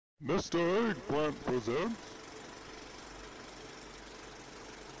Mr. Eggplant presents.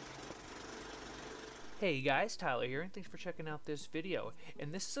 Hey guys, Tyler here, and thanks for checking out this video.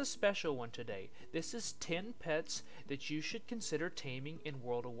 And this is a special one today. This is 10 pets that you should consider taming in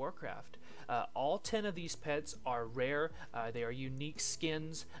World of Warcraft. All 10 of these pets are rare, they are unique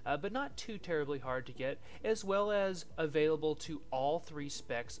skins, but not too terribly hard to get, as well as available to all 3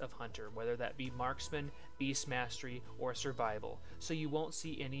 specs of Hunter, whether that be Marksman, Beast Mastery, or Survival. So you won't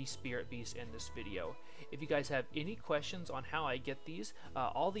see any Spirit Beasts in this video. If you guys have any questions on how I get these,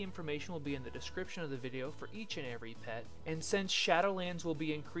 all the information will be in the description of the video for each and every pet. And since Shadowlands will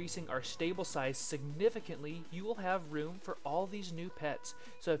be increasing our stable size significantly, you will have room for all these new pets.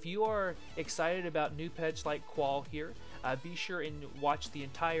 So if you are excited about new pets like Qual here, be sure and watch the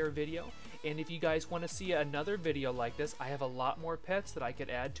entire video. And if you guys want to see another video like this, I have a lot more pets that I could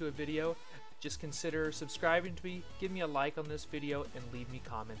add to a video. Just consider subscribing to me, give me a like on this video, and leave me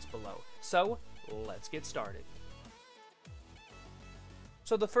comments below. So, let's get started.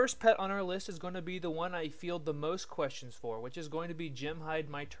 So the first pet on our list is going to be the one I field the most questions for, which is going to be Gemhide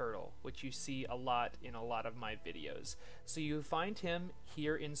my turtle, which you see a lot in a lot of my videos. So you find him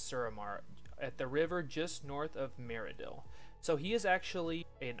here in Suramar, at the river just north of Meridil. So he is actually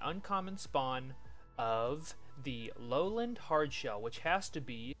an uncommon spawn of the lowland hardshell, which has to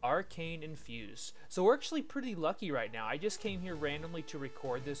be arcane infused. So we're actually pretty lucky right now. I just came here randomly to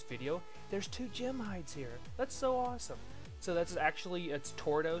record this video. There's 2 Gemhides here. That's so awesome. So that's actually, it's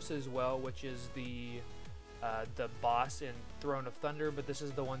Tordos as well, which is the boss in Throne of Thunder, but this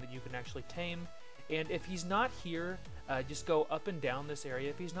is the one that you can actually tame. And if he's not here, just go up and down this area.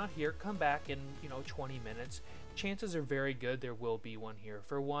 If he's not here, come back in 20 minutes. Chances are very good there will be one here.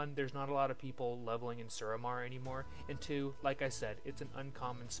 For one, there's not a lot of people leveling in Suramar anymore, and 2, like I said, it's an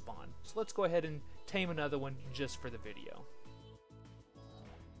uncommon spawn. So let's go ahead and tame another one just for the video.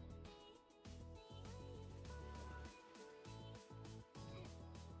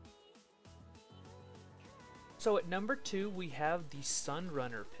 So at number 2, we have the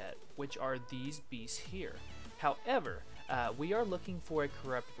Sunrunner pet, which are these beasts here. However, we are looking for a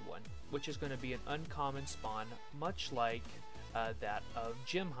corrupted one, which is going to be an uncommon spawn, much like that of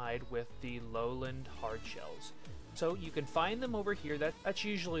Gemhide with the lowland hardshells. So you can find them over here. That's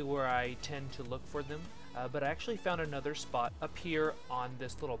usually where I tend to look for them, but I actually found another spot up here on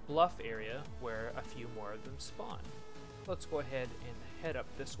this little bluff area where a few more of them spawn. Let's go ahead and head up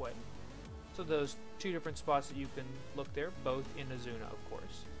this way. So those 2 different spots that you can look there, both in Azuna, of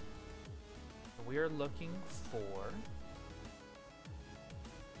course. And we are looking for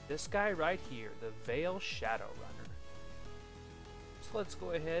this guy right here, the Veil Shadowrunner. So let's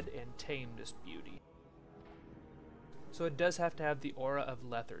go ahead and tame this beauty. So it does have to have the aura of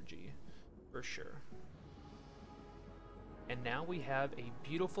lethargy, for sure. And now we have a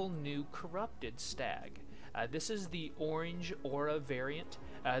beautiful new corrupted stag. This is the orange aura variant.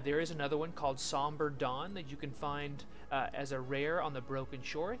 There is another one called Somber Dawn that you can find as a rare on the Broken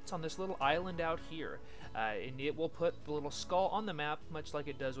Shore. It's on this little island out here, and it will put the little skull on the map, much like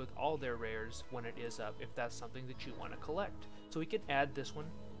it does with all their rares when it is up, if that's something that you want to collect. So we can add this one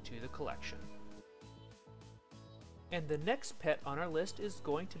to the collection. And the next pet on our list is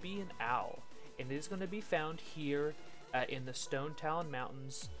going to be an owl, and it is going to be found here in the Stone Talon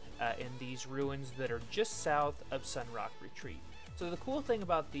Mountains, in these ruins that are just south of Sunrock Retreat. So the cool thing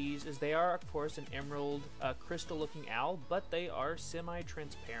about these is they are, of course, an emerald crystal looking owl, but they are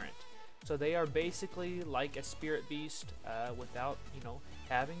semi-transparent. So they are basically like a spirit beast without,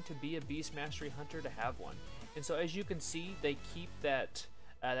 having to be a beast mastery hunter to have one. And so as you can see, they keep that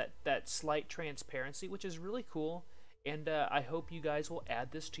slight transparency, which is really cool, and I hope you guys will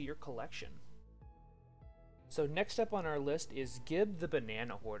add this to your collection. So next up on our list is Gib the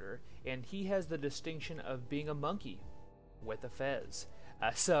Banana Hoarder, and he has the distinction of being a monkey with a fez.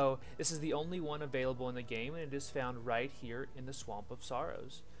 So this is the only one available in the game, and it is found right here in the Swamp of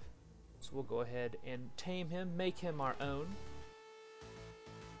Sorrows. So we'll go ahead and tame him, make him our own.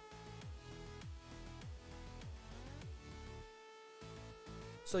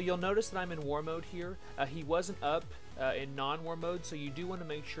 So you'll notice that I'm in war mode here. He wasn't up in non-war mode, so you do want to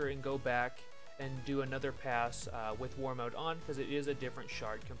make sure and go back and do another pass with war mode on, because it is a different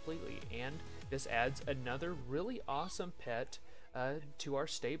shard completely, and this adds another really awesome pet to our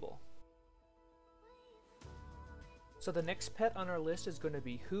stable. So the next pet on our list is going to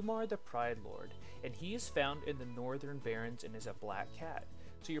be Humar the Pride Lord, and he is found in the Northern Barrens and is a black cat.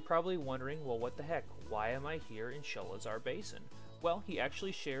 So you're probably wondering, well, what the heck, why am I here in Sholazar Basin? Well, he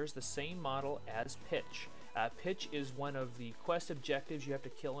actually shares the same model as Pitch. Pitch is one of the quest objectives. You have to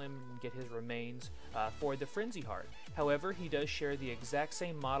kill him and get his remains for the Frenzy Heart. However, he does share the exact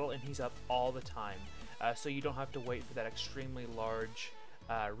same model, and he's up all the time, so you don't have to wait for that extremely large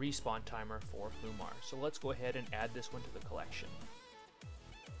respawn timer for Suramar. So let's go ahead and add this one to the collection.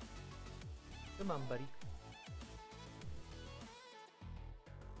 Come on, buddy.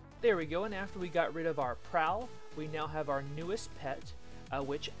 There we go, and after we got rid of our Prowl, we now have our newest pet,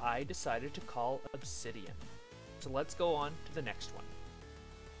 which I decided to call Obsidian. So let's go on to the next one.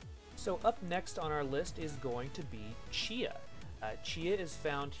 So up next on our list is going to be Chia. Chia is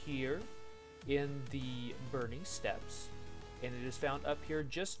found here in the Burning Steppes, and it is found up here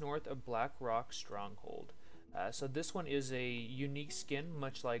just north of Black Rock Stronghold. So this one is a unique skin,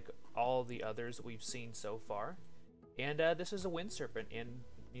 much like all the others that we've seen so far. And this is a Wind Serpent, and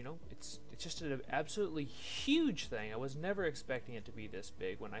you know, it's just an absolutely huge thing. I was never expecting it to be this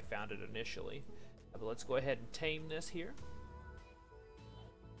big when I found it initially. But let's go ahead and tame this here.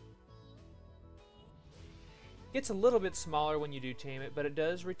 Gets a little bit smaller when you do tame it, but it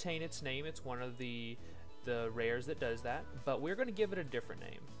does retain its name. It's one of the rares that does that, but we're going to give it a different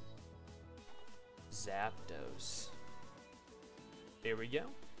name. Zapdos. There we go.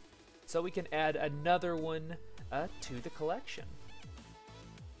 So we can add another one to the collection.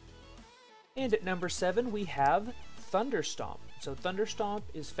 And at number 7 we have Thunderstomp. So Thunderstomp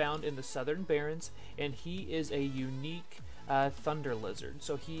is found in the Southern Barrens, and he is a unique thunder lizard.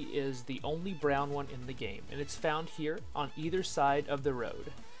 So he is the only brown one in the game, and it's found here on either side of the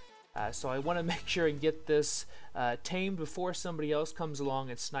road. So I want to make sure and get this tamed before somebody else comes along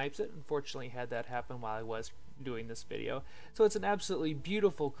and snipes it. Unfortunately, had that happen while I was doing this video. So it's an absolutely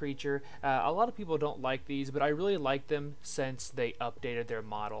beautiful creature. A lot of people don't like these, but I really like them since they updated their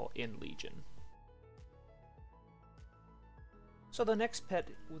model in Legion. So the next pet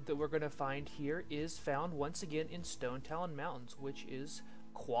that we're going to find here is found once again in Stone Talon Mountains, which is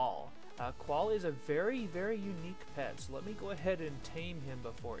Qual. Qual is a very, very unique pet, so let me go ahead and tame him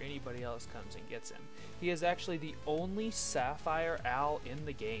before anybody else comes and gets him. He is actually the only Sapphire Owl in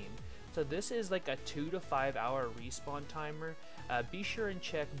the game. So this is like a 2 to 5 hour respawn timer. Be sure and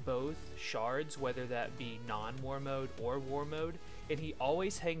check both shards, whether that be non-war mode or war mode, and he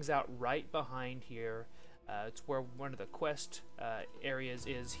always hangs out right behind here. It's where one of the quest areas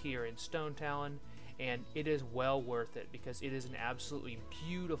is here in Stone Talon, and it is well worth it because it is an absolutely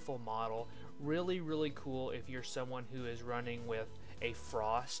beautiful model. Really, really cool if you're someone who is running with a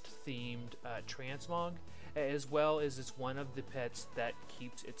frost-themed transmog, as well as it's one of the pets that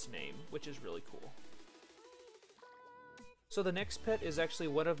keeps its name, which is really cool. So the next pet is actually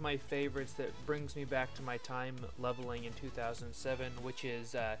one of my favorites that brings me back to my time leveling in 2007, which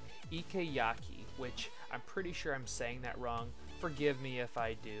is Ikeyaki, which I'm pretty sure I'm saying that wrong. Forgive me if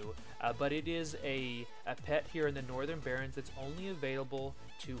I do, but it is a pet here in the Northern Barrens that's only available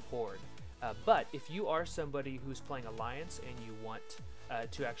to Horde. But if you are somebody who's playing Alliance and you want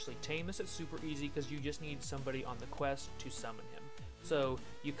to actually tame this, it's super easy because you just need somebody on the quest to summon him. So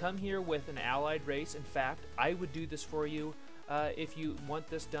you come here with an allied race. In fact, I would do this for you if you want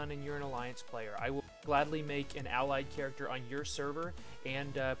this done and you're an Alliance player. I will gladly make an allied character on your server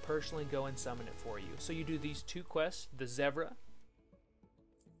and personally go and summon it for you. So you do these two quests, the Zevra,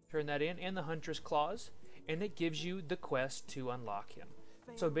 turn that in, and the Huntress Claws, and it gives you the quest to unlock him.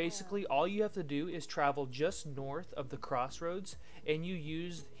 So basically all you have to do is travel just north of the crossroads and you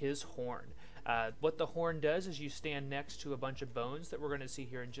use his horn. What the horn does is you stand next to a bunch of bones that we're going to see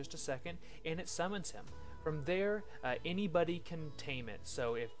here in just a second, and it summons him. From there, anybody can tame it.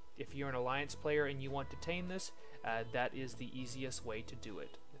 So if you're an Alliance player and you want to tame this, that is the easiest way to do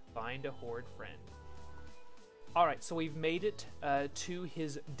it. Find a Horde friend. Alright, so we've made it to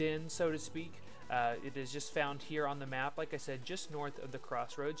his den, so to speak. It is just found here on the map, like I said, just north of the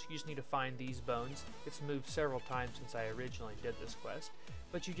crossroads. You just need to find these bones. It's moved several times since I originally did this quest.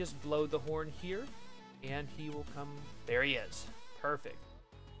 But you just blow the horn here, and he will come. There he is. Perfect.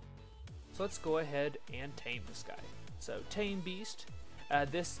 So let's go ahead and tame this guy. So, Tame Beast.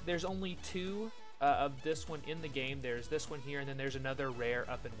 There's only two of this one in the game. There's this one here, and then there's another rare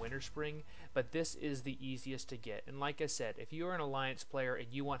up in Winter Spring, but this is the easiest to get. And like I said, if you are an Alliance player and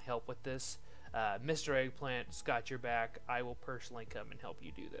you want help with this, Mr. Eggplant's got your back. I will personally come and help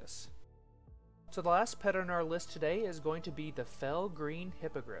you do this. So the last pet on our list today is going to be the Fell Green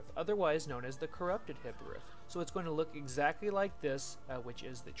Hippogriff, otherwise known as the Corrupted Hippogriff. So it's going to look exactly like this, which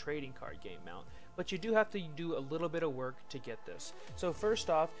is the trading card game mount. But you do have to do a little bit of work to get this. So first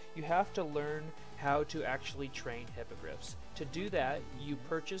off, you have to learn how to actually train hippogriffs. To do that, you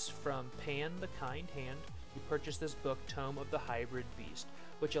purchase from Pan the Kind Hand, you purchase this book, Tome of the Hybrid Beast.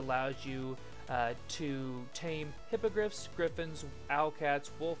 which allows you to tame hippogriffs, griffins, owlcats,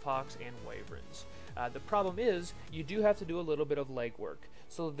 wolfhawks, and wyverns. The problem is, you do have to do a little bit of legwork.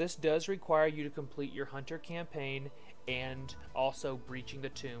 So this does require you to complete your hunter campaign and also breaching the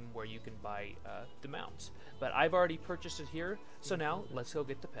tomb where you can buy the mounts. But I've already purchased it here, so now let's go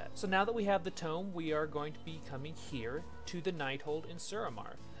get the pet. So now that we have the tome, we are going to be coming here to the Nighthold in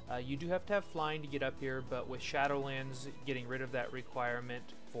Suramar. You do have to have flying to get up here, but with Shadowlands getting rid of that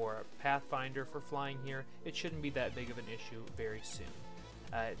requirement for Pathfinder for flying here, it shouldn't be that big of an issue very soon.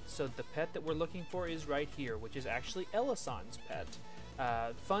 So the pet that we're looking for is right here, which is actually Elison's pet.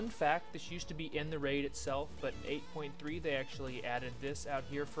 Fun fact, this used to be in the raid itself, but in 8.3 they actually added this out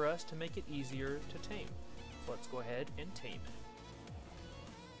here for us to make it easier to tame. So let's go ahead and tame it.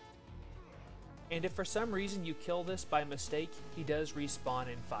 And if for some reason you kill this by mistake, he does respawn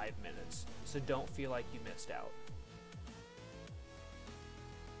in 5 minutes, so don't feel like you missed out.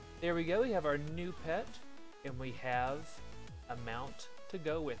 There we go, we have our new pet, and we have a mount to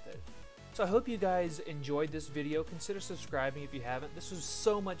go with it. So I hope you guys enjoyed this video. Consider subscribing if you haven't. This was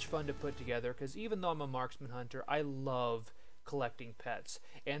so much fun to put together because even though I'm a marksman hunter, I love collecting pets.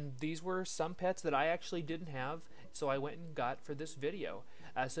 And these were some pets that I actually didn't have, so I went and got for this video.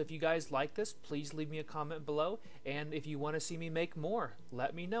 So if you guys like this, please leave me a comment below. And if you want to see me make more,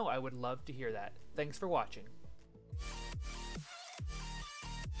 let me know. I would love to hear that. Thanks for watching.